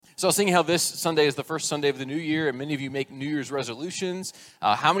So I was thinking how this Sunday is the first Sunday of the new year, and many of you make New Year's resolutions.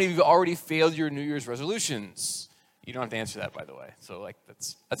 How many of you already failed your New Year's resolutions? You don't have to answer that, by the way. So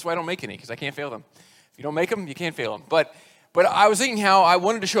that's why I don't make any, because I can't fail them. If you don't make them, you can't fail them. But I was thinking how I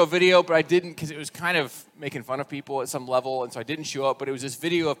wanted to show a video, but I didn't because it was kind of making fun of people at some level, and so I didn't show up. But it was this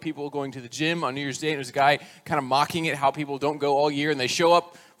video of people going to the gym on New Year's Day, and it was a guy kind of mocking it, how people don't go all year, and they show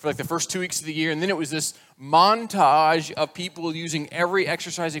up for like the first 2 weeks of the year, and then it was this montage of people using every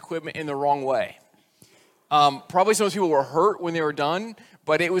exercise equipment in the wrong way. Probably some of those people were hurt when they were done,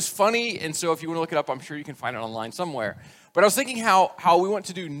 but it was funny, and so if you want to look it up, I'm sure you can find it online somewhere. But I was thinking how we want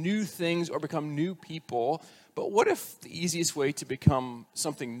to do new things or become new people, but what if the easiest way to become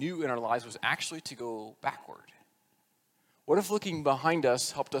something new in our lives was actually to go backward? What if looking behind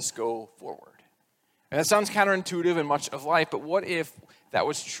us helped us go forward? And that sounds counterintuitive in much of life, but what if that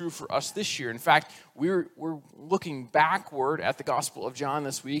was true for us this year? In fact, we're looking backward at the Gospel of John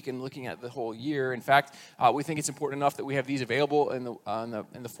this week and looking at the whole year. In fact, we think it's important enough that we have these available in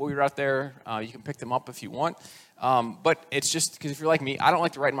the foyer out there. You can pick them up if you want. But it's just because if you're like me, I don't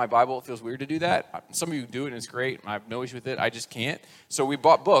like to write in my Bible. It feels weird to do that. Some of you do it, and it's great. I have no issue with it. I just can't. So we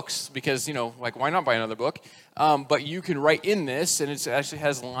bought books because, why not buy another book? But you can write in this, and it actually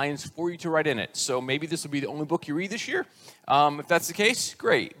has lines for you to write in it. So maybe this will be the only book you read this year. If that's the case,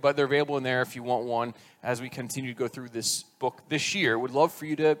 great. But they're available in there if you want one as we continue to go through this book this year. Would love for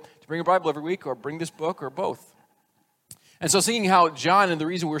you to bring a Bible every week or bring this book or both. And so seeing how John, and the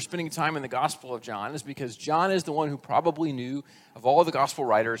reason we're spending time in the Gospel of John is because John is the one who probably knew, of all the Gospel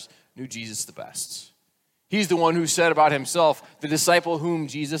writers, knew Jesus the best. He's the one who said about himself, the disciple whom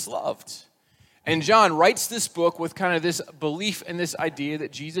Jesus loved. And John writes this book with kind of this belief and this idea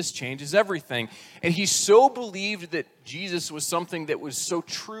that Jesus changes everything. And he so believed that Jesus was something that was so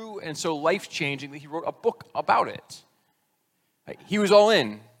true and so life-changing that he wrote a book about it. He was all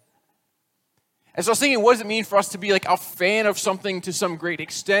in. And so I was thinking, what does it mean for us to be like a fan of something to some great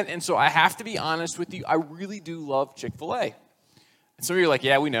extent? And so I have to be honest with you, I really do love Chick-fil-A. And some of you are like,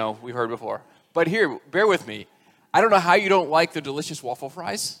 yeah, we know, we've heard before. But here, bear with me. I don't know how you don't like the delicious waffle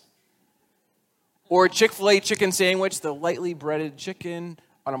fries. Or a Chick-fil-A chicken sandwich, the lightly breaded chicken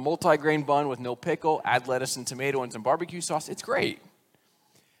on a multi-grain bun with no pickle, add lettuce and tomato and some barbecue sauce. It's great.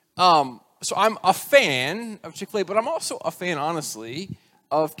 So I'm a fan of Chick-fil-A, but I'm also a fan, honestly,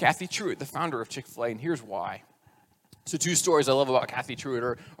 of Kathy Truitt, the founder of Chick-fil-A, and here's why. So 2 stories I love about Kathy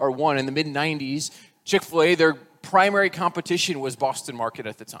Truitt are one, in the mid-90s, Chick-fil-A, their primary competition was Boston Market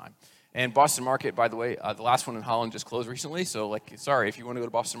at the time. And Boston Market, by the way, the last one in Holland just closed recently, so sorry, if you want to go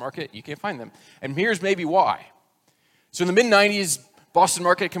to Boston Market, you can't find them. And here's maybe why. So in the mid-90s, Boston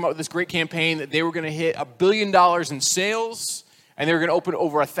Market came up with this great campaign that they were going to hit $1 billion in sales, and they were going to open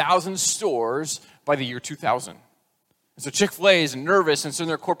over 1,000 stores by the year 2000. And so Chick-fil-A is nervous, and so in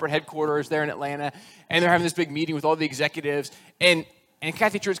their corporate headquarters there in Atlanta, and they're having this big meeting with all the executives, and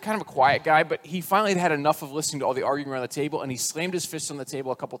Kathy Truitt's kind of a quiet guy, but he finally had enough of listening to all the arguing around the table, and he slammed his fist on the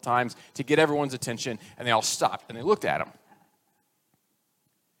table a couple times to get everyone's attention, and they all stopped, and they looked at him.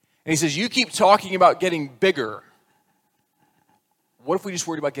 And he says, you keep talking about getting bigger. What if we just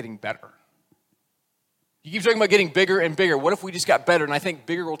worried about getting better? You keep talking about getting bigger and bigger. What if we just got better? And I think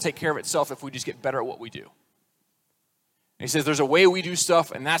bigger will take care of itself if we just get better at what we do. And he says there's a way we do stuff,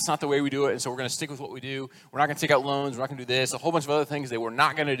 and that's not the way we do it, and so we're going to stick with what we do. We're not going to take out loans. We're not going to do this, a whole bunch of other things that we're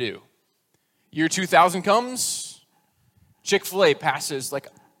not going to do. Year 2000 comes, Chick-fil-A passes like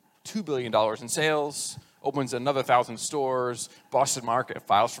 $2 billion in sales, opens another 1,000 stores, Boston Market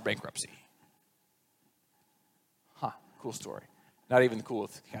files for bankruptcy. Cool story. Not even the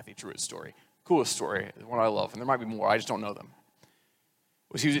coolest Kathy Truitt story. Coolest story, the one I love, and there might be more, I just don't know them.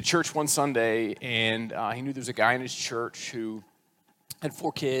 He was at church one Sunday, and he knew there was a guy in his church who had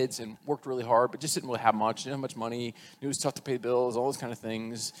 4 kids and worked really hard, but just didn't really have much, didn't have much money, knew it was tough to pay bills, all those kind of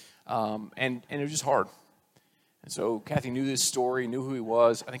things, and it was just hard. And so Kathy knew this story, knew who he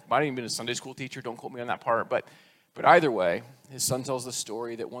was. I think might have even been a Sunday school teacher, don't quote me on that part, but either way, his son tells the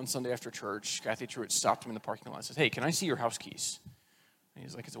story that one Sunday after church, Kathy Truitt stopped him in the parking lot and says, hey, can I see your house keys? And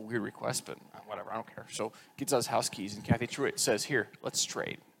he's like, it's a weird request, but whatever, I don't care. So gets out his house keys, and Kathy Truitt says, here, let's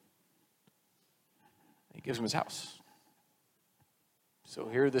trade. He gives him his house. So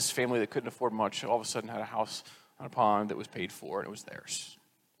here, this family that couldn't afford much all of a sudden had a house on a pond that was paid for, and it was theirs.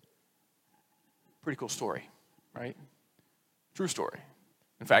 Pretty cool story, right? True story.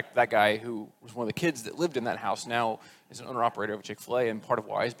 In fact, that guy who was one of the kids that lived in that house now is an owner-operator of Chick-fil-A, and part of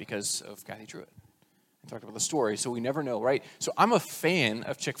why is because of Kathy Truitt. I talked about the story, so we never know, right? So I'm a fan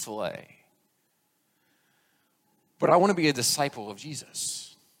of Chick-fil-A. But I want to be a disciple of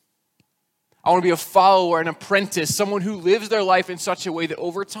Jesus. I want to be a follower, an apprentice, someone who lives their life in such a way that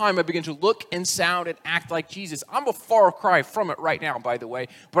over time I begin to look and sound and act like Jesus. I'm a far cry from it right now, by the way,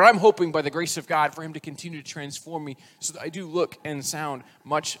 but I'm hoping by the grace of God for him to continue to transform me so that I do look and sound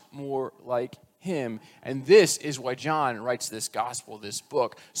much more like him. And this is why John writes this gospel, this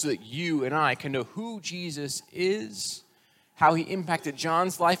book, so that you and I can know who Jesus is, how he impacted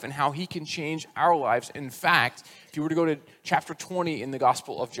John's life, and how he can change our lives. In fact, if you were to go to chapter 20 in the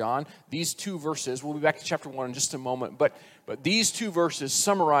Gospel of John, these two verses, we'll be back to chapter 1 in just a moment, but these two verses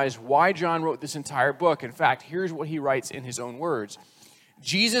summarize why John wrote this entire book. In fact, here's what he writes in his own words.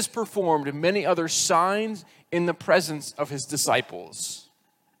 Jesus performed many other signs in the presence of his disciples,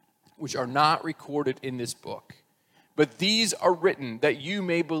 which are not recorded in this book. But these are written that you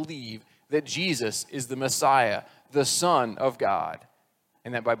may believe that Jesus is the Messiah, the Son of God,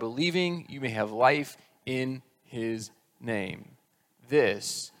 and that by believing you may have life in his name.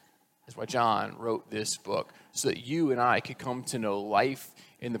 This is why John wrote this book, so that you and I could come to know life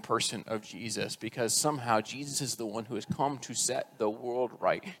in the person of Jesus, because somehow Jesus is the one who has come to set the world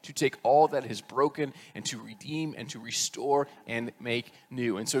right, to take all that is broken and to redeem and to restore and make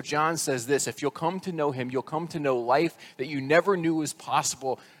new. And so John says this, if you'll come to know him, you'll come to know life that you never knew was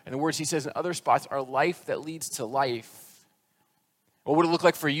possible. And the words he says in other spots are life that leads to life. What would it look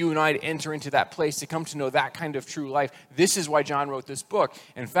like for you and I to enter into that place, to come to know that kind of true life? This is why John wrote this book.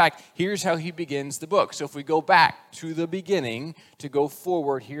 In fact, here's how he begins the book. So if we go back to the beginning to go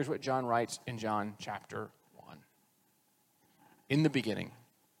forward, here's what John writes in John chapter 1. In the beginning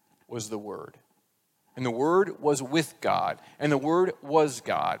was the Word, and the Word was with God, and the Word was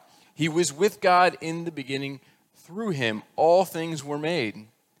God. He was with God in the beginning. Through him all things were made.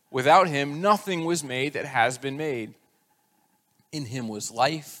 Without him nothing was made that has been made. In him was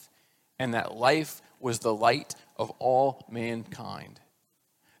life, and that life was the light of all mankind.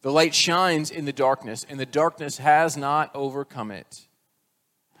 The light shines in the darkness, and the darkness has not overcome it.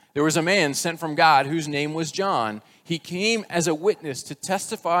 There was a man sent from God whose name was John. He came as a witness to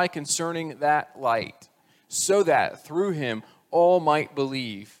testify concerning that light, so that through him all might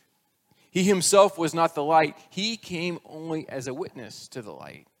believe. He himself was not the light. He came only as a witness to the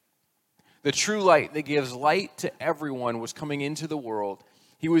light. The true light that gives light to everyone was coming into the world.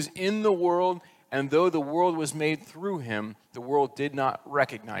 He was in the world, and though the world was made through him, the world did not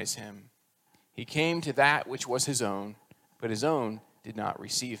recognize him. He came to that which was his own, but his own did not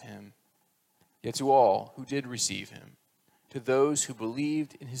receive him. Yet to all who did receive him, to those who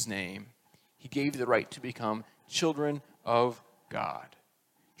believed in his name, he gave the right to become children of God.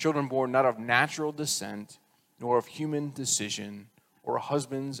 Children born not of natural descent, nor of human decision, or a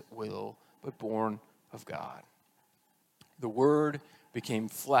husband's will, but born of God. The Word became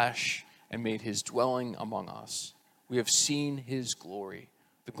flesh and made his dwelling among us. We have seen his glory,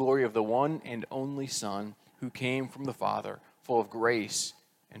 the glory of the one and only Son who came from the Father, full of grace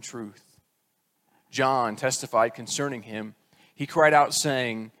and truth. John testified concerning him. He cried out,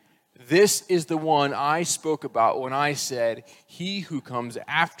 saying, "This is the one I spoke about when I said, 'He who comes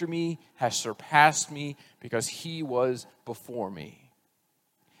after me has surpassed me, because he was before me.'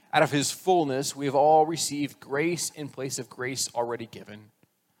 Out of his fullness, we have all received grace in place of grace already given.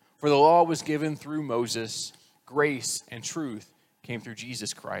 For the law was given through Moses. Grace and truth came through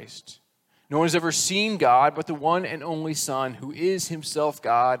Jesus Christ. No one has ever seen God but the one and only Son, who is himself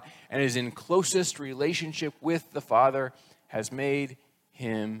God and is in closest relationship with the Father, has made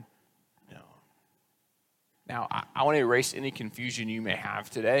him known." Now, I want to erase any confusion you may have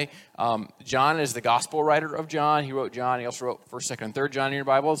today. John is the gospel writer of John. He wrote John. He also wrote 1st, 2nd, and 3rd John in your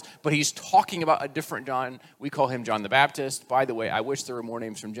Bibles. But he's talking about a different John. We call him John the Baptist. By the way, I wish there were more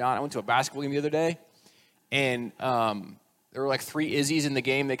names from John. I went to a basketball game the other day, and there were like 3 Izzy's in the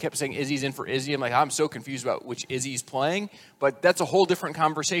game. They kept saying Izzy's in for Izzy. I'm like, I'm so confused about which Izzy's playing. But that's a whole different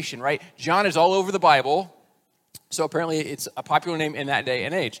conversation, right? John is all over the Bible. So apparently it's a popular name in that day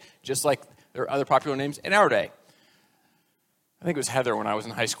and age, just like there are other popular names in our day. I think it was Heather when I was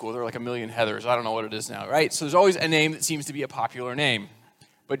in high school. There were like a million Heathers. I don't know what it is now, right? So there's always a name that seems to be a popular name.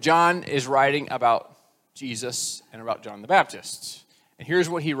 But John is writing about Jesus and about John the Baptist. And here's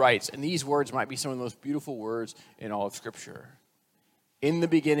what he writes. And these words might be some of the most beautiful words in all of Scripture. In the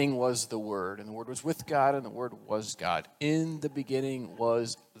beginning was the Word, and the Word was with God, and the Word was God. In the beginning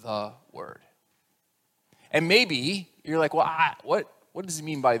was the Word. And maybe you're like, well, what does he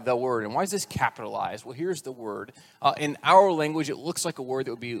mean by the Word? And why is this capitalized? Well, here's the word. In our language, it looks like a word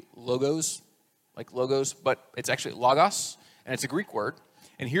that would be logos, like logos, but it's actually logos, and it's a Greek word.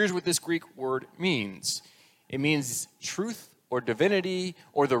 And here's what this Greek word means. It means truth or divinity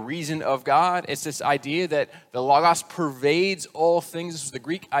or the reason of God. It's this idea that the Logos pervades all things. This was the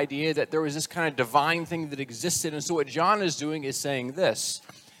Greek idea that there was this kind of divine thing that existed. And so what John is doing is saying this: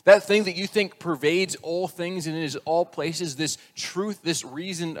 that thing that you think pervades all things and is all places, this truth, this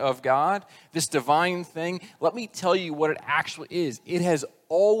reason of God, this divine thing, let me tell you what it actually is. It has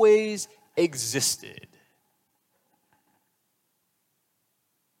always existed.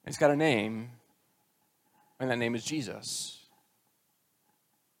 It's got a name, and that name is Jesus.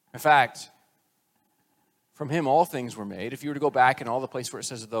 In fact, from him all things were made. If you were to go back in all the place where it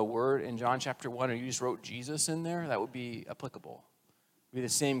says the word in John chapter 1, and you just wrote Jesus in there, that would be applicable. It would be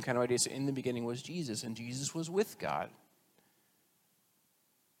the same kind of idea. So in the beginning was Jesus, and Jesus was with God.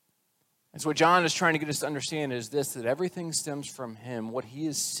 And so what John is trying to get us to understand is this, that everything stems from him. What he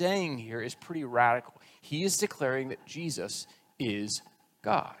is saying here is pretty radical. He is declaring that Jesus is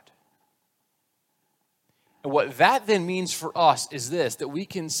God. And what that then means for us is this, that we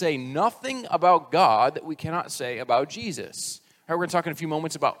can say nothing about God that we cannot say about Jesus. We're going to talk in a few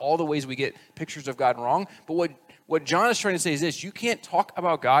moments about all the ways we get pictures of God wrong. But what John is trying to say is this: you can't talk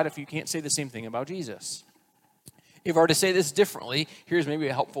about God if you can't say the same thing about Jesus. If I were to say this differently, here's maybe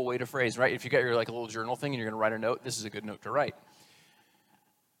a helpful way to phrase, right? If you got your like a little journal thing and you're going to write a note, this is a good note to write.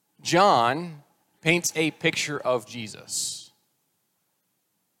 John paints a picture of Jesus.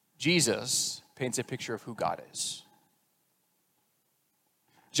 Jesus paints a picture of who God is.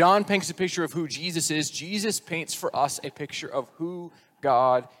 John paints a picture of who Jesus is. Jesus paints for us a picture of who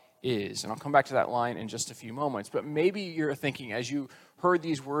God is. And I'll come back to that line in just a few moments. But maybe you're thinking, as you heard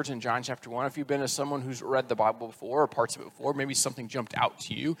these words in John chapter 1, if you've been as someone who's read the Bible before or parts of it before, maybe something jumped out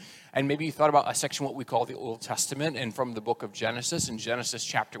to you. And maybe you thought about a section, what we call the Old Testament, and from the book of Genesis, in Genesis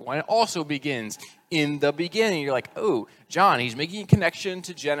chapter 1, it also begins in the beginning. You're like, oh, John, he's making a connection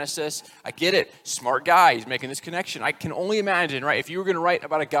to Genesis. I get it. Smart guy. He's making this connection. I can only imagine, right, if you were going to write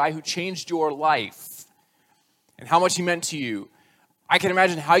about a guy who changed your life and how much he meant to you, I can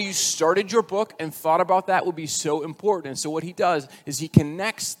imagine how you started your book and thought about that would be so important. And so what he does is he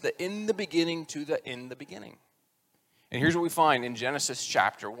connects the in the beginning to the in the beginning. And here's what we find in Genesis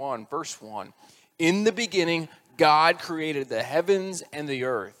chapter 1, verse 1. In the beginning, God created the heavens and the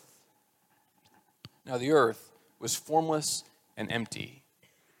earth. Now the earth was formless and empty.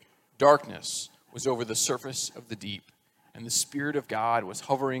 Darkness was over the surface of the deep, and the Spirit of God was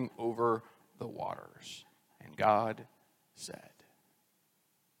hovering over the waters. And God said.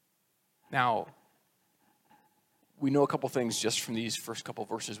 Now, we know a couple things just from these first couple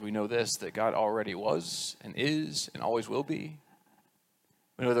verses. We know this, that God already was and is and always will be.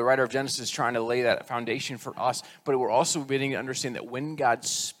 We know the writer of Genesis is trying to lay that foundation for us, but we're also beginning to understand that when God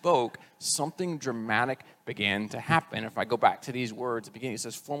spoke, something dramatic began to happen. If I go back to these words at the beginning, it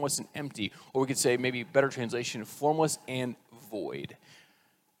says formless and empty, or we could say maybe better translation, formless and void.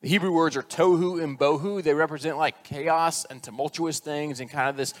 The Hebrew words are tohu and bohu. They represent like chaos and tumultuous things and kind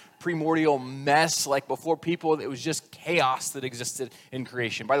of this primordial mess. Like before people, it was just chaos that existed in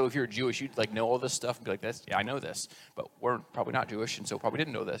creation. By the way, if you're Jewish, you'd like know all this stuff and be like, "This, yeah, I know this." But we're probably not Jewish, and so probably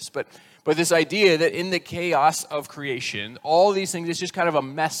didn't know this. But this idea that in the chaos of creation, all these things, it's just kind of a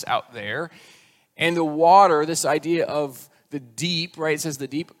mess out there. And the water, this idea of the deep, right? It says the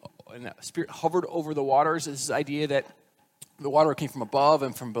deep, and the Spirit hovered over the waters. This idea that the water came from above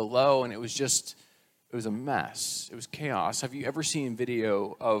and from below, and it was a mess. It was chaos. Have you ever seen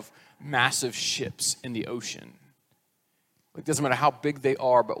video of massive ships in the ocean? It doesn't matter how big they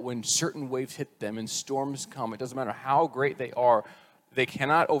are, but when certain waves hit them and storms come, it doesn't matter how great they are, they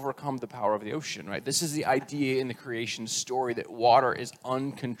cannot overcome the power of the ocean, right? This is the idea in the creation story that water is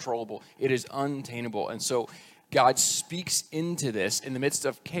uncontrollable. It is untameable. And so God speaks into this in the midst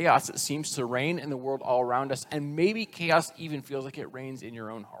of chaos that seems to reign in the world all around us, and maybe chaos even feels like it reigns in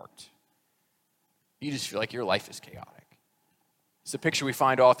your own heart. You just feel like your life is chaotic. It's a picture we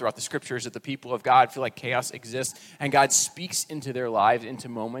find all throughout the scriptures that the people of God feel like chaos exists, and God speaks into their lives, into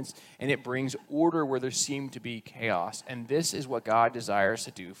moments, and it brings order where there seemed to be chaos. And this is what God desires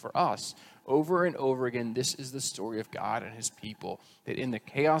to do for us. Over and over again, this is the story of God and his people, that in the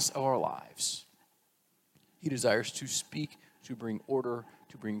chaos of our lives, he desires to speak, to bring order,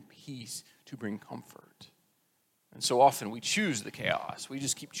 to bring peace, to bring comfort. And so often we choose the chaos. We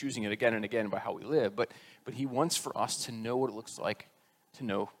just keep choosing it again and again by how we live. But he wants for us to know what it looks like to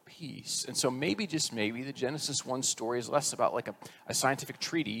know peace. And so maybe, just maybe, the Genesis 1 story is less about like a scientific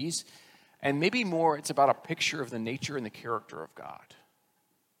treatise, and maybe more it's about a picture of the nature and the character of God.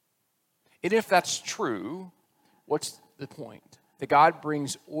 And if that's true, what's the point? That God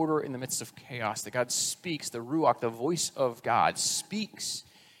brings order in the midst of chaos, that God speaks, the Ruach, the voice of God, speaks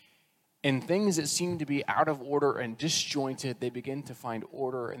And things that seem to be out of order and disjointed, they begin to find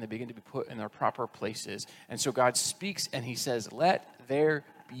order and they begin to be put in their proper places. And so God speaks and he says, let there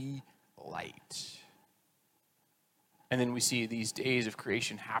be light. And then we see these days of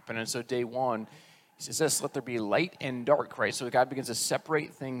creation happen. And so day one, he says this, let there be light and dark, right? So God begins to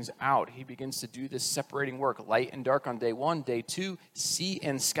separate things out. He begins to do this separating work, light and dark on day one. Day two, sea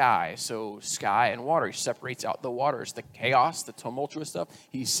and sky. So sky and water. He separates out the waters, the chaos, the tumultuous stuff.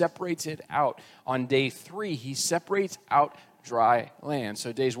 He separates it out. On day three, he separates out dry land.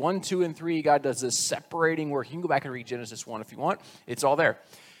 So days 1, 2, and 3, God does this separating work. You can go back and read Genesis 1 if you want. It's all there.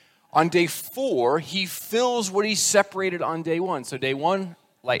 On day 4, he fills what he separated on day 1. So day 1,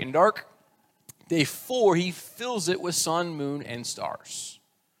 light and dark. Day 4, he fills it with sun, moon, and stars.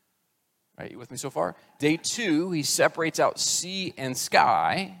 Right, you with me so far? Day 2, he separates out sea and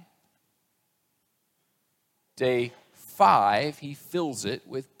sky. Day 5, he fills it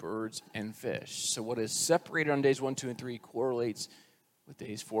with birds and fish. So what is separated on days 1, 2, and 3 correlates with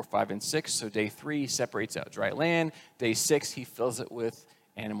days 4, 5, and 6. So day 3, he separates out dry land. Day 6, he fills it with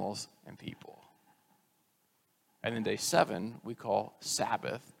animals and people. And then day 7, we call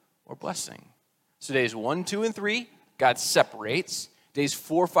Sabbath or blessing. So days 1, 2, and 3, God separates. Days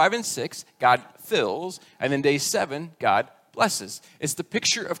 4, 5, and 6, God fills. And then day 7, God blesses. It's the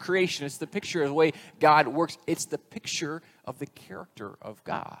picture of creation. It's the picture of the way God works. It's the picture of the character of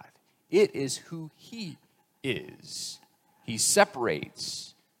God. It is who he is. He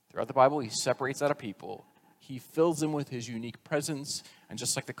separates. Throughout the Bible, he separates out of people. He fills them with his unique presence. And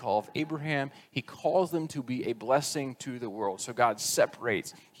just like the call of Abraham, he calls them to be a blessing to the world. So God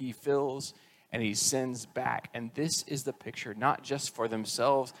separates, he fills, and he sends back. And this is the picture, not just for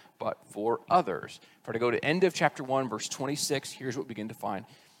themselves, but for others. For to go to end of chapter 1, verse 26, here's what we begin to find.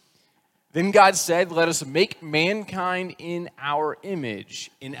 Then God said, let us make mankind in our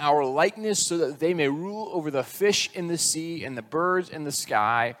image, in our likeness, so that they may rule over the fish in the sea and the birds in the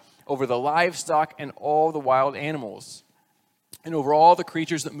sky, over the livestock and all the wild animals, and over all the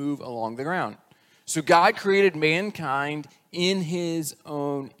creatures that move along the ground. So God created mankind in his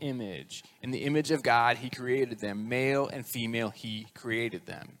own image. In the image of God, he created them. Male and female, he created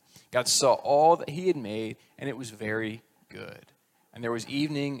them. God saw all that he had made, and it was very good. And there was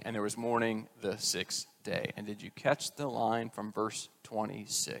evening, and there was morning the sixth day. And did you catch the line from verse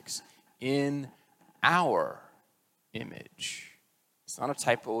 26? In our image. It's not a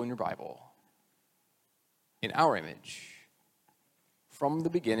typo in your Bible. In our image. From the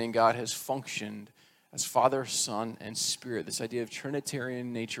beginning, God has functioned as Father, Son, and Spirit. This idea of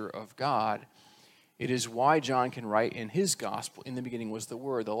Trinitarian nature of God. It is why John can write in his gospel, in the beginning was the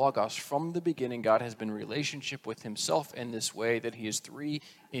Word, the Logos. From the beginning, God has been in relationship with himself in this way that he is 3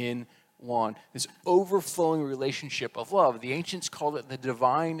 in 1. This overflowing relationship of love. The ancients called it the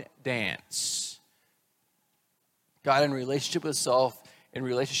divine dance. God in relationship with himself, in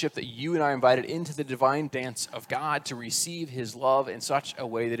relationship that you and I are invited into the divine dance of God to receive his love in such a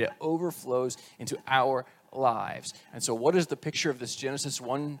way that it overflows into our lives. And so what is the picture of this Genesis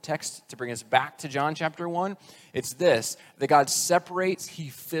 1 text to bring us back to John chapter 1? It's this, that God separates, he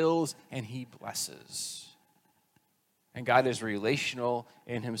fills, and he blesses. And God is relational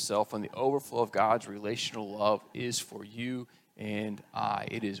in himself, and the overflow of God's relational love is for you and I.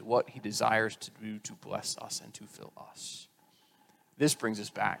 It is what he desires to do to bless us and to fill us. This brings us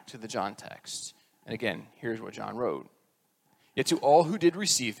back to the John text. And again, here's what John wrote. Yet to all who did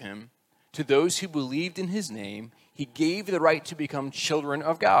receive him, to those who believed in his name, he gave the right to become children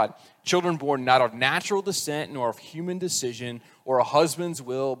of God. Children born not of natural descent, nor of human decision, or a husband's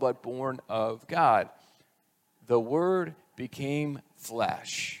will, but born of God. The Word became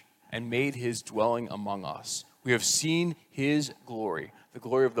flesh and made his dwelling among us. We have seen his glory, the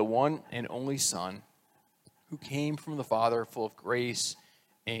glory of the one and only Son, who came from the Father, full of grace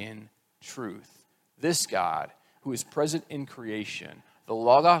and truth. This God, who is present in creation, the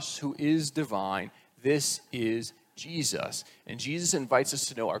Logos who is divine, this is Jesus. And Jesus invites us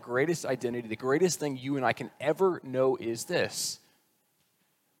to know our greatest identity. The greatest thing you and I can ever know is this.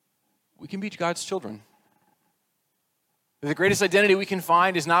 We can be God's children. The greatest identity we can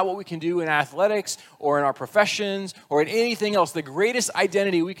find is not what we can do in athletics or in our professions or in anything else. The greatest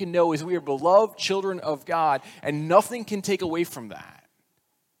identity we can know is we are beloved children of God, and nothing can take away from that.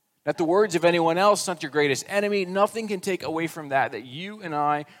 Not the words of anyone else, not your greatest enemy. Nothing can take away from that you and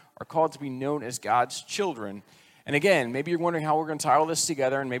I are called to be known as God's children. And again, maybe you're wondering how we're going to tie all this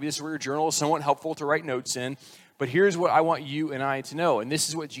together, and maybe this is where your journal is somewhat helpful to write notes in. But here's what I want you and I to know, and this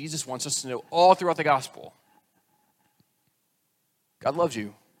is what Jesus wants us to know all throughout the gospel. God loves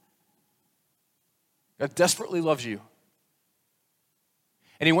you. God desperately loves you.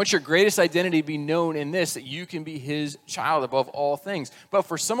 And he wants your greatest identity to be known in this, that you can be his child above all things. But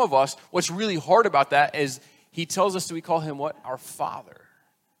for some of us, what's really hard about that is he tells us that we call him what? Our Father.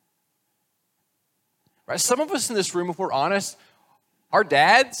 Right? Some of us in this room, if we're honest, our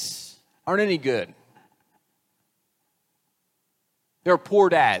dads aren't any good. They're poor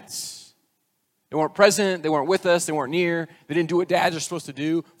dads. They weren't present, they weren't with us, they weren't near, they didn't do what dads are supposed to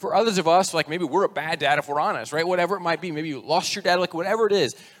do. For others of us, like maybe we're a bad dad if we're honest, right? Whatever it might be, maybe you lost your dad, like whatever it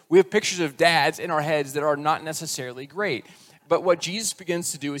is. We have pictures of dads in our heads that are not necessarily great. But what Jesus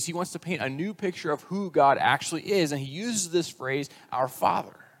begins to do is he wants to paint a new picture of who God actually is, and he uses this phrase, our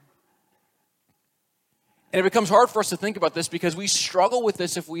Father. And it becomes hard for us to think about this because we struggle with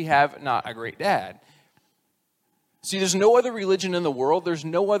this if we have not a great dad. See, there's no other religion in the world, there's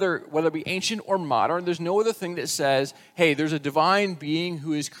no other, whether it be ancient or modern, there's no other thing that says, hey, there's a divine being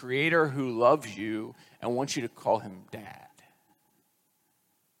who is creator, who loves you, and wants you to call him dad.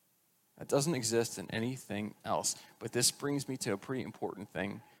 That doesn't exist in anything else. But this brings me to a pretty important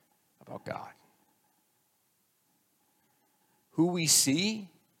thing about God. Who we see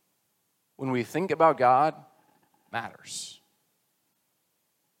when we think about God matters.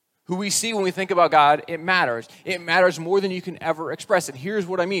 Who we see when we think about God, it matters. It matters more than you can ever express it. Here's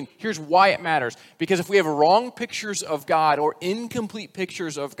what I mean. Here's why it matters. Because if we have wrong pictures of God or incomplete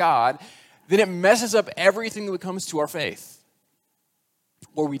pictures of God, then it messes up everything that comes to our faith.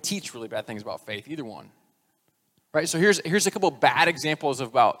 Or we teach really bad things about faith, either one. Right? So here's a couple bad examples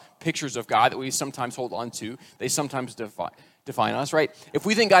about pictures of God that we sometimes hold on to. They sometimes define us, right? If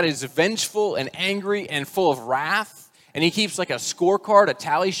we think God is vengeful and angry and full of wrath, and he keeps like a scorecard, a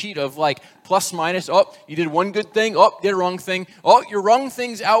tally sheet of like plus, minus. Oh, you did one good thing. Oh, you did a wrong thing. Oh, your wrong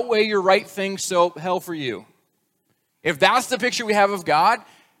things outweigh your right things, so hell for you. If that's the picture we have of God,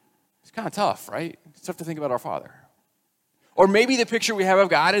 it's kind of tough, right? It's tough to think about our Father. Or maybe the picture we have of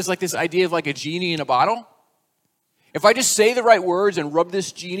God is like this idea of like a genie in a bottle. If I just say the right words and rub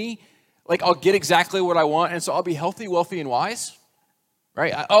this genie, like I'll get exactly what I want, and so I'll be healthy, wealthy, and wise,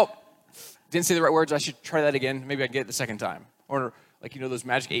 right? Didn't say the right words. I should try that again. Maybe I can get it the second time. Or like, you know, those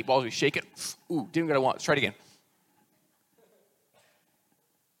magic 8 balls, we shake it. Ooh, didn't get what I want. Let's try it again.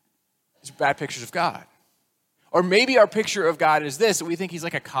 These are bad pictures of God. Or maybe our picture of God is this, that we think he's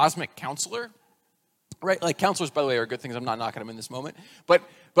like a cosmic counselor. Right? Like counselors, by the way, are good things. I'm not knocking them in this moment. But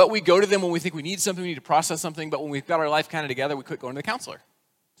we go to them when we think we need something, we need to process something. But when we've got our life kind of together, we quit going to the counselor.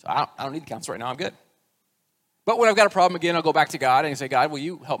 So I don't need the counselor right now. I'm good. But when I've got a problem again, I'll go back to God and say, God, will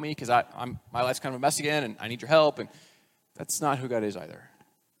you help me? Because my life's kind of a mess again, and I need your help. And that's not who God is either.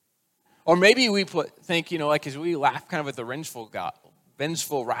 Or maybe we think, you know, like, because we laugh kind of at the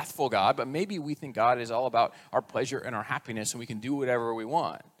vengeful, wrathful God, but maybe we think God is all about our pleasure and our happiness, and we can do whatever we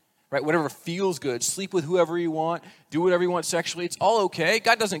want. Right? Whatever feels good. Sleep with whoever you want. Do whatever you want sexually. It's all okay.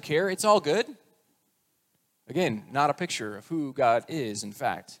 God doesn't care. It's all good. Again, not a picture of who God is, in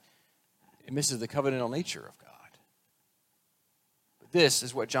fact. It misses the covenantal nature of God. But this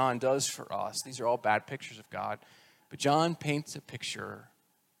is what John does for us. These are all bad pictures of God. But John paints a picture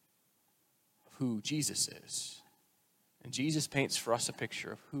of who Jesus is. And Jesus paints for us a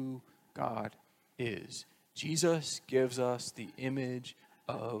picture of who God is. Jesus gives us the image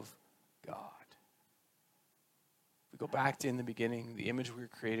of God. We go back to in the beginning, the image we were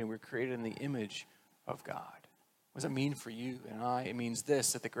created in the image of God. What does it mean for you and I? It means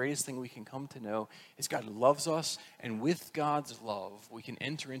this, that the greatest thing we can come to know is God loves us, and with God's love, we can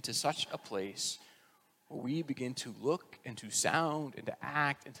enter into such a place where we begin to look and to sound and to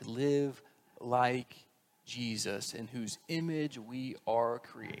act and to live like Jesus, in whose image we are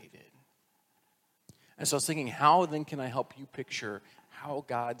created. And so I was thinking, how then can I help you picture how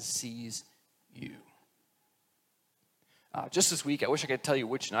God sees you? Just this week, I wish I could tell you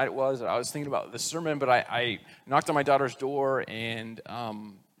which night it was. I was thinking about this sermon, but I knocked on my daughter's door and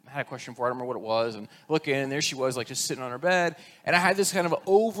had a question for her. I don't remember what it was. And looking, and there she was, like just sitting on her bed. And I had this kind of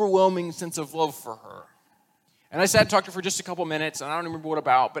overwhelming sense of love for her. And I sat and talked to her for just a couple minutes, and I don't remember what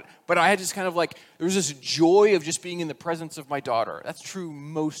about, but I had just kind of like, there was this joy of just being in the presence of my daughter. That's true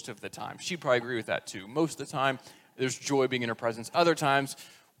most of the time. She'd probably agree with that too. Most of the time, there's joy being in her presence. Other times,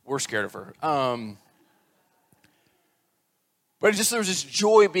 we're scared of her. But there was this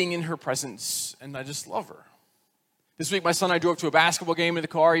joy being in her presence, and I just love her. This week, my son and I drove to a basketball game in the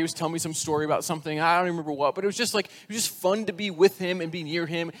car. He was telling me some story about something. I don't even remember what, but it was just fun to be with him and be near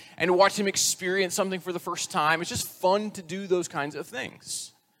him and to watch him experience something for the first time. It's just fun to do those kinds of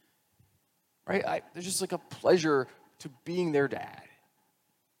things. Right? There's just like a pleasure to being their dad.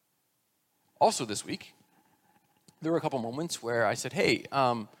 Also this week, there were a couple moments where I said, hey,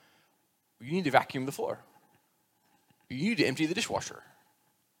 you need to vacuum the floor. You need to empty the dishwasher.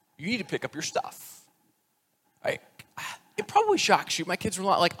 You need to pick up your stuff. Right? It probably shocks you. My kids were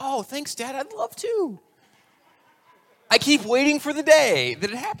like, oh, thanks, Dad. I'd love to. I keep waiting for the day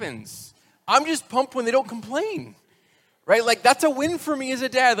that it happens. I'm just pumped when they don't complain. Right? Like, that's a win for me as a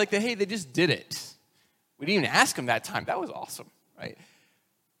dad. Like, hey, they just did it. We didn't even ask them that time. That was awesome. Right?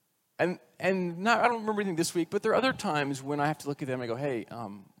 And I don't remember anything this week, but there are other times when I have to look at them and go, hey,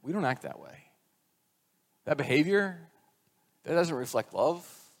 we don't act that way. That behavior, that doesn't reflect love.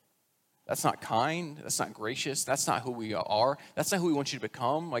 That's not kind. That's not gracious. That's not who we are. That's not who we want you to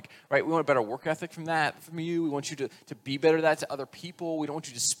become. Like, right, we want a better work ethic from you. We want you to be better at that to other people. We don't want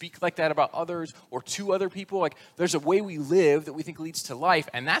you to speak like that about others or to other people. Like, there's a way we live that we think leads to life,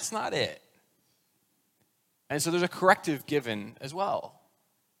 and that's not it. And so there's a corrective given as well.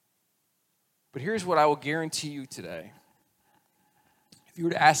 But here's what I will guarantee you today. If you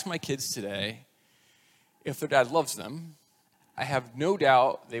were to ask my kids today if their dad loves them, I have no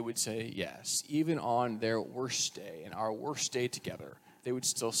doubt they would say yes. Even on their worst day and our worst day together, they would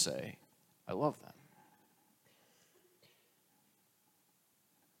still say, I love them.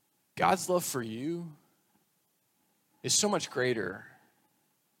 God's love for you is so much greater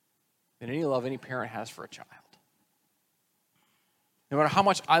than any love any parent has for a child. No matter how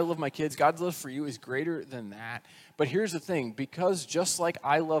much I love my kids, God's love for you is greater than that. But here's the thing, because just like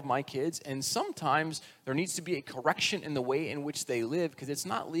I love my kids, and sometimes there needs to be a correction in the way in which they live because it's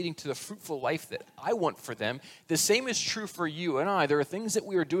not leading to the fruitful life that I want for them, the same is true for you and I. There are things that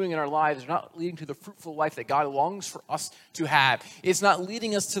we are doing in our lives that are not leading to the fruitful life that God longs for us to have. It's not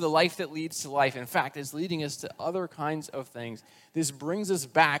leading us to the life that leads to life. In fact, it's leading us to other kinds of things. This brings us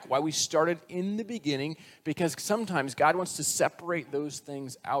back why we started in the beginning, because sometimes God wants to separate those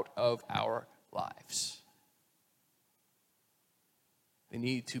things out of our lives. They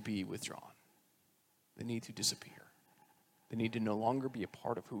need to be withdrawn. They need to disappear. They need to no longer be a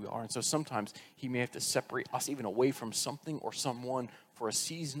part of who we are. And so sometimes he may have to separate us even away from something or someone for a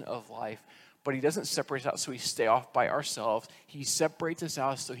season of life. But he doesn't separate us out so we stay off by ourselves. He separates us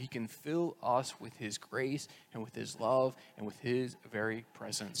out so he can fill us with his grace and with his love and with his very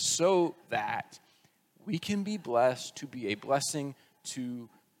presence, so that we can be blessed to be a blessing to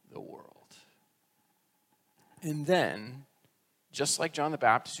the world. And then, just like John the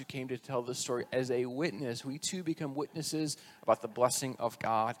Baptist, who came to tell this story as a witness, we too become witnesses about the blessing of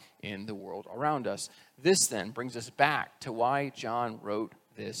God in the world around us. This then brings us back to why John wrote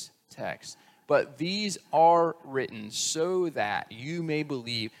this text. But these are written so that you may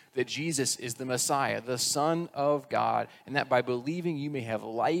believe that Jesus is the Messiah, the Son of God, and that by believing you may have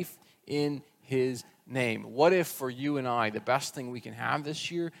life in his name. What if for you and I, the best thing we can have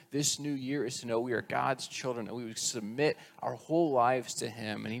this year, this new year, is to know we are God's children and we would submit our whole lives to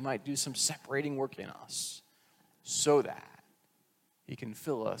him, and he might do some separating work in us so that he can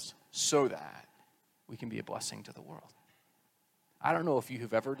fill us, so that we can be a blessing to the world. I don't know if you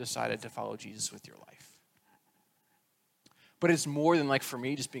have ever decided to follow Jesus with your life, but it's more than, like, for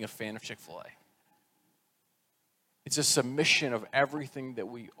me, just being a fan of Chick-fil-A. It's a submission of everything that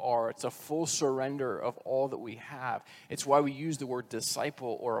we are. It's a full surrender of all that we have. It's why we use the word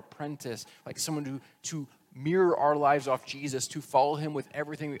disciple or apprentice, like someone to mirror our lives off Jesus, to follow him with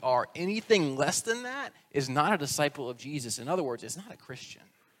everything we are. Anything less than that is not a disciple of Jesus. In other words, it's not a Christian.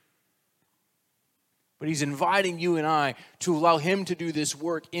 But he's inviting you and I to allow him to do this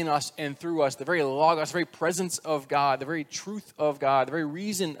work in us and through us. The very logos, the very presence of God, the very truth of God, the very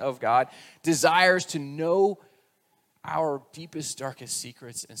reason of God desires to know our deepest, darkest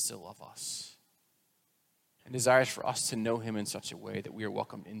secrets and still love us. And desires for us to know him in such a way that we are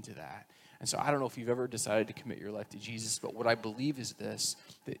welcomed into that. And so I don't know if you've ever decided to commit your life to Jesus, but what I believe is this,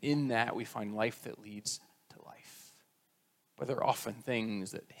 that in that we find life that leads to life. But there are often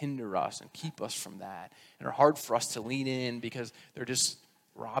things that hinder us and keep us from that and are hard for us to lean in because they're just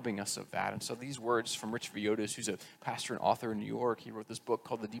robbing us of that. And so these words from Rich Villodas, who's a pastor and author in New York, he wrote this book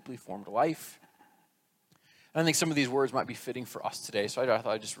called The Deeply Formed Life. And I think some of these words might be fitting for us today, so I thought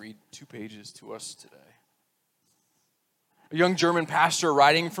I'd just read 2 pages to us today. A young German pastor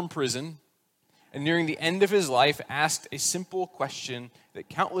writing from prison and nearing the end of his life asked a simple question that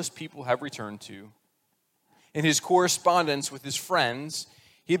countless people have returned to. In his correspondence with his friends,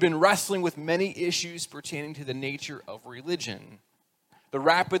 he had been wrestling with many issues pertaining to the nature of religion, the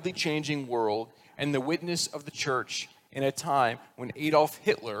rapidly changing world, and the witness of the church in a time when Adolf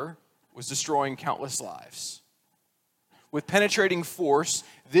Hitler was destroying countless lives. With penetrating force,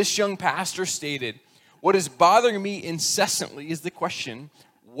 this young pastor stated, "What is bothering me incessantly is the question,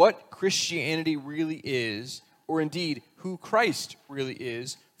 what Christianity really is, or indeed, who Christ really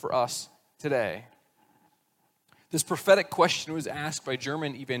is for us today. This prophetic question was asked by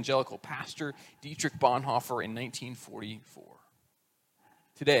German evangelical pastor Dietrich Bonhoeffer in 1944.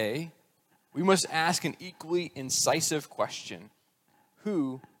 Today, we must ask an equally incisive question.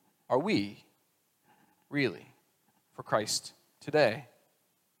 Who are we, really, for Christ today?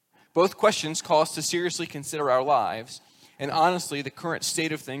 Both questions call us to seriously consider our lives, and honestly, the current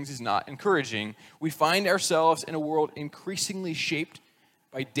state of things is not encouraging. We find ourselves in a world increasingly shaped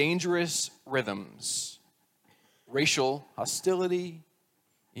by dangerous rhythms. Racial hostility,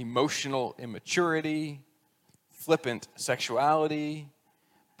 emotional immaturity, flippant sexuality,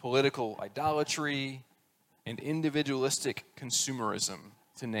 political idolatry, and individualistic consumerism,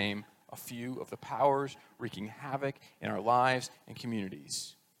 to name a few of the powers wreaking havoc in our lives and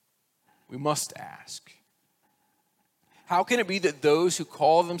communities. We must ask, how can it be that those who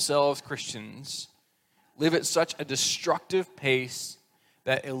call themselves Christians live at such a destructive pace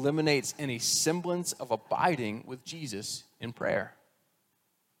that eliminates any semblance of abiding with Jesus in prayer?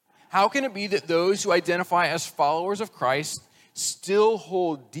 How can it be that those who identify as followers of Christ still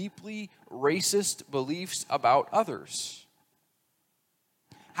hold deeply racist beliefs about others?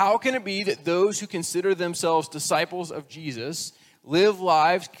 How can it be that those who consider themselves disciples of Jesus live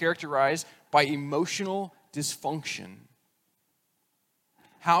lives characterized by emotional dysfunction?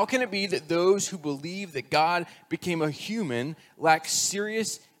 How can it be that those who believe that God became a human lack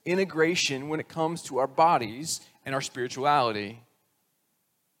serious integration when it comes to our bodies and our spirituality?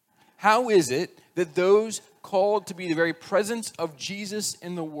 How is it that those called to be the very presence of Jesus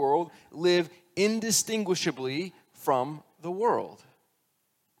in the world live indistinguishably from the world?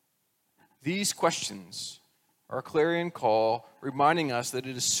 These questions are a clarion call reminding us that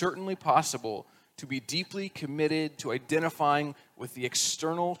it is certainly possible to be deeply committed to identifying with the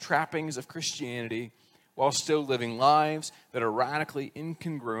external trappings of Christianity while still living lives that are radically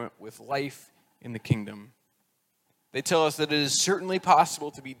incongruent with life in the kingdom. They tell us that it is certainly possible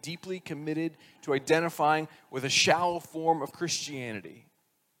to be deeply committed to identifying with a shallow form of Christianity,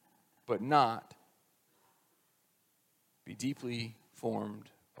 but not be deeply formed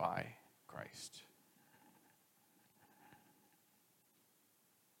by Christ.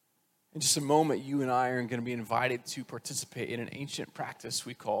 In just a moment, you and I are going to be invited to participate in an ancient practice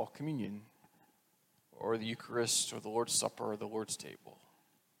we call communion, or the Eucharist, or the Lord's Supper, or the Lord's table.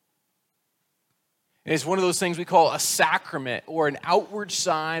 And it's one of those things we call a sacrament, or an outward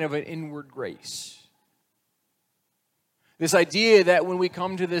sign of an inward grace. This idea that when we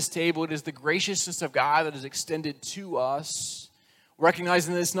come to this table, it is the graciousness of God that is extended to us,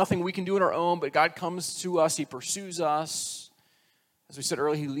 recognizing that it's nothing we can do on our own, but God comes to us, He pursues us. As we said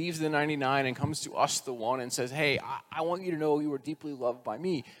earlier, He leaves the 99 and comes to us, the one, and says, hey, I want you to know you are deeply loved by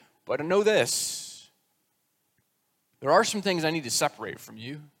me. But I know this. There are some things I need to separate from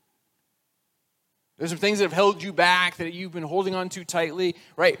you. There's some things that have held you back that you've been holding on to tightly,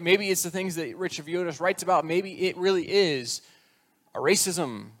 right? Maybe it's the things that Rich Aviotis writes about. Maybe it really is a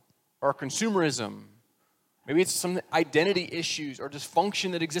racism or a consumerism. Maybe it's some identity issues or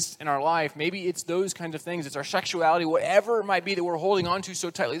dysfunction that exists in our life. Maybe it's those kinds of things. It's our sexuality, whatever it might be that we're holding on to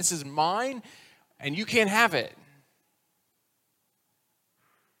so tightly. This is mine, and you can't have it.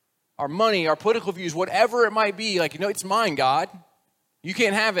 Our money, our political views, whatever it might be, like, it's mine, God. You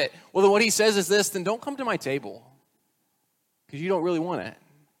can't have it. Well, then what He says is this, then don't come to my table because you don't really want it.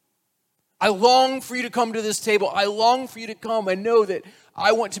 I long for you to come to this table. I long for you to come and know that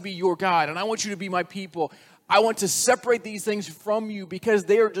I want to be your God and I want you to be my people. I want to separate these things from you because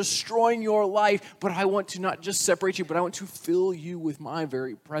they are destroying your life, but I want to not just separate you, but I want to fill you with my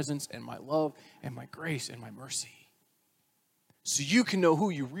very presence and my love and my grace and my mercy so you can know who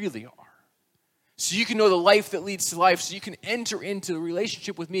you really are. So you can know the life that leads to life, so you can enter into a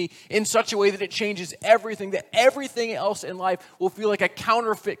relationship with me in such a way that it changes everything, that everything else in life will feel like a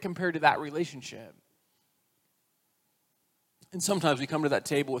counterfeit compared to that relationship. And sometimes we come to that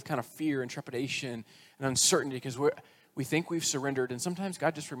table with kind of fear and trepidation and uncertainty because we think we've surrendered, and sometimes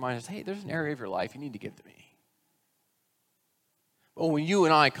God just reminds us, hey, there's an area of your life you need to give to me. But when you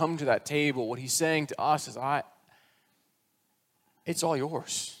and I come to that table, what He's saying to us is, it's all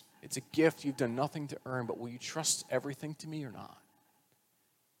yours. It's a gift you've done nothing to earn, but will you trust everything to me or not?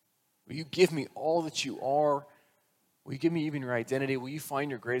 Will you give me all that you are? Will you give me even your identity? Will you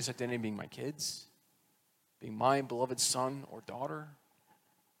find your greatest identity being my kids? Being my beloved son or daughter?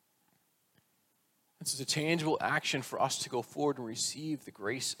 This is a tangible action for us to go forward and receive the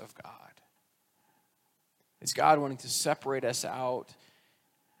grace of God. It's God wanting to separate us out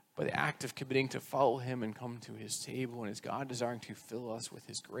by the act of committing to follow Him and come to His table, and it's God desiring to fill us with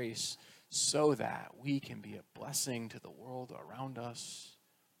His grace so that we can be a blessing to the world around us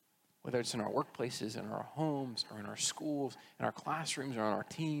Whether it's in our workplaces, in our homes, or in our schools, in our classrooms, or on our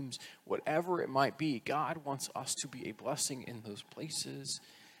teams, whatever it might be, God wants us to be a blessing in those places.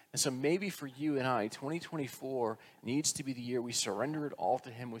 And so maybe for you and I, 2024 needs to be the year we surrender it all to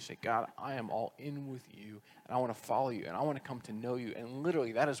him. We say, God, I am all in with you, and I want to follow you, and I want to come to know you. And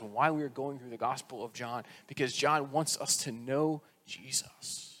literally, that is why we are going through the Gospel of John, because John wants us to know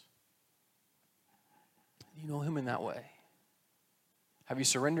Jesus. You know him in that way. Have you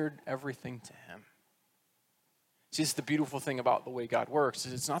surrendered everything to him? See, it's the beautiful thing about the way God works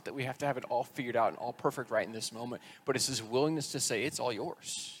is it's not that we have to have it all figured out and all perfect right in this moment, but it's his willingness to say, it's all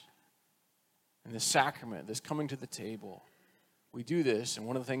yours. And this sacrament, this coming to the table, we do this, and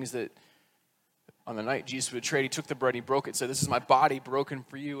one of the things that on the night Jesus was betrayed, he took the bread, he broke it, said, this is my body broken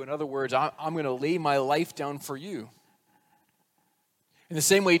for you. In other words, I'm going to lay my life down for you. In the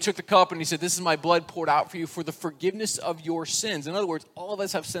same way, he took the cup and he said, this is my blood poured out for you for the forgiveness of your sins. In other words, all of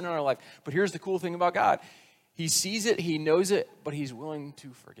us have sin in our life. But here's the cool thing about God. He sees it, he knows it, but he's willing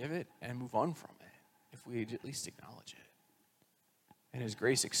to forgive it and move on from it if we at least acknowledge it. And his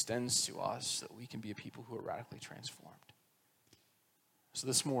grace extends to us so that we can be a people who are radically transformed. So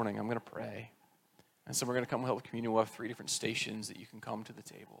this morning, I'm going to pray. And so we're going to come help with communion. We'll have 3 different stations that you can come to the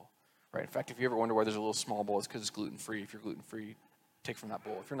table. Right? In fact, if you ever wonder why there's a little small bowl, it's because it's gluten-free. If you're gluten-free, take from that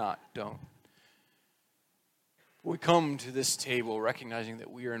bowl. If you're not, don't. We come to this table recognizing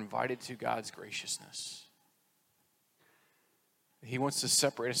that we are invited to God's graciousness. He wants to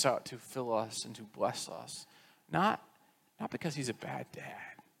separate us out to fill us and to bless us. Not because he's a bad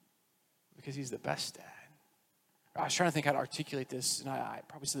dad, because he's the best dad. I was trying to think how to articulate this, and I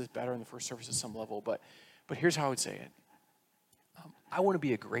probably said this better in the first service at some level, but here's how I would say it. I want to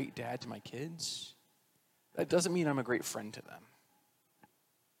be a great dad to my kids. That doesn't mean I'm a great friend to them.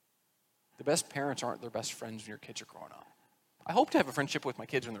 The best parents aren't their best friends when your kids are growing up. I hope to have a friendship with my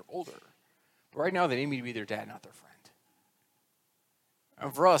kids when they're older, but right now they need me to be their dad, not their friend.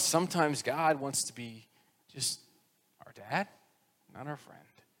 And for us, sometimes God wants to be just our dad, not our friend.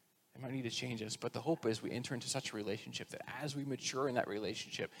 It might need to change us, but the hope is we enter into such a relationship that as we mature in that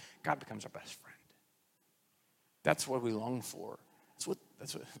relationship, God becomes our best friend. That's what we long for. That's what,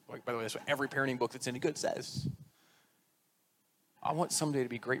 by the way, that's what every parenting book that's any good says. I want someday to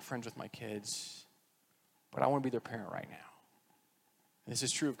be great friends with my kids, but I want to be their parent right now. And this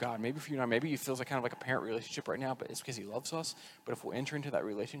is true of God. Maybe for you and I, maybe it feels like kind of like a parent relationship right now, but it's because he loves us. But if we'll enter into that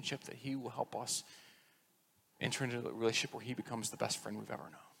relationship, that he will help us enter into a relationship where he becomes the best friend we've ever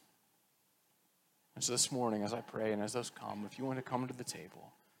known. And so this morning, as I pray and as those come, if you want to come to the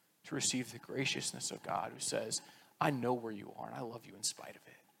table to receive the graciousness of God who says, I know where you are and I love you in spite of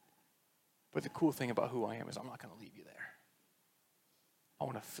it. But the cool thing about who I am is I'm not going to leave you there. I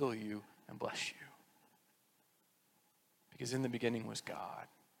want to fill you and bless you. Because in the beginning was God.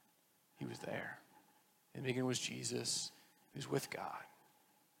 He was there. In the beginning was Jesus. He was with God.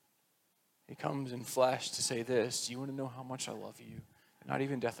 He comes in flesh to say this. Do you want to know how much I love you? Not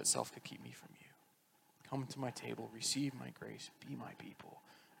even death itself could keep me from you. Come to my table. Receive my grace. Be my people.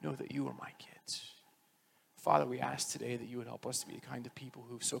 Know that you are my kids. Father, we ask today that you would help us to be the kind of people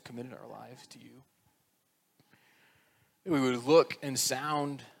who've so committed our lives to you. That we would look and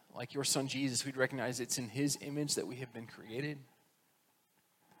sound like your son Jesus. We'd recognize it's in his image that we have been created.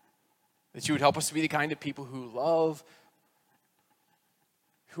 That you would help us to be the kind of people who love,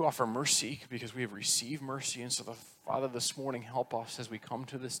 who offer mercy because we have received mercy. And so, Father, this morning, help us as we come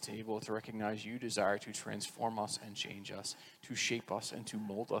to this table to recognize you desire to transform us and change us, to shape us and to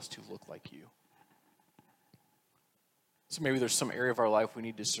mold us to look like you. So maybe there's some area of our life we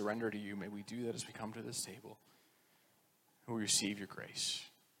need to surrender to you. May we do that as we come to this table and we receive your grace.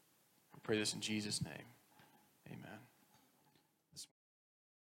 We pray this in Jesus' name. Amen.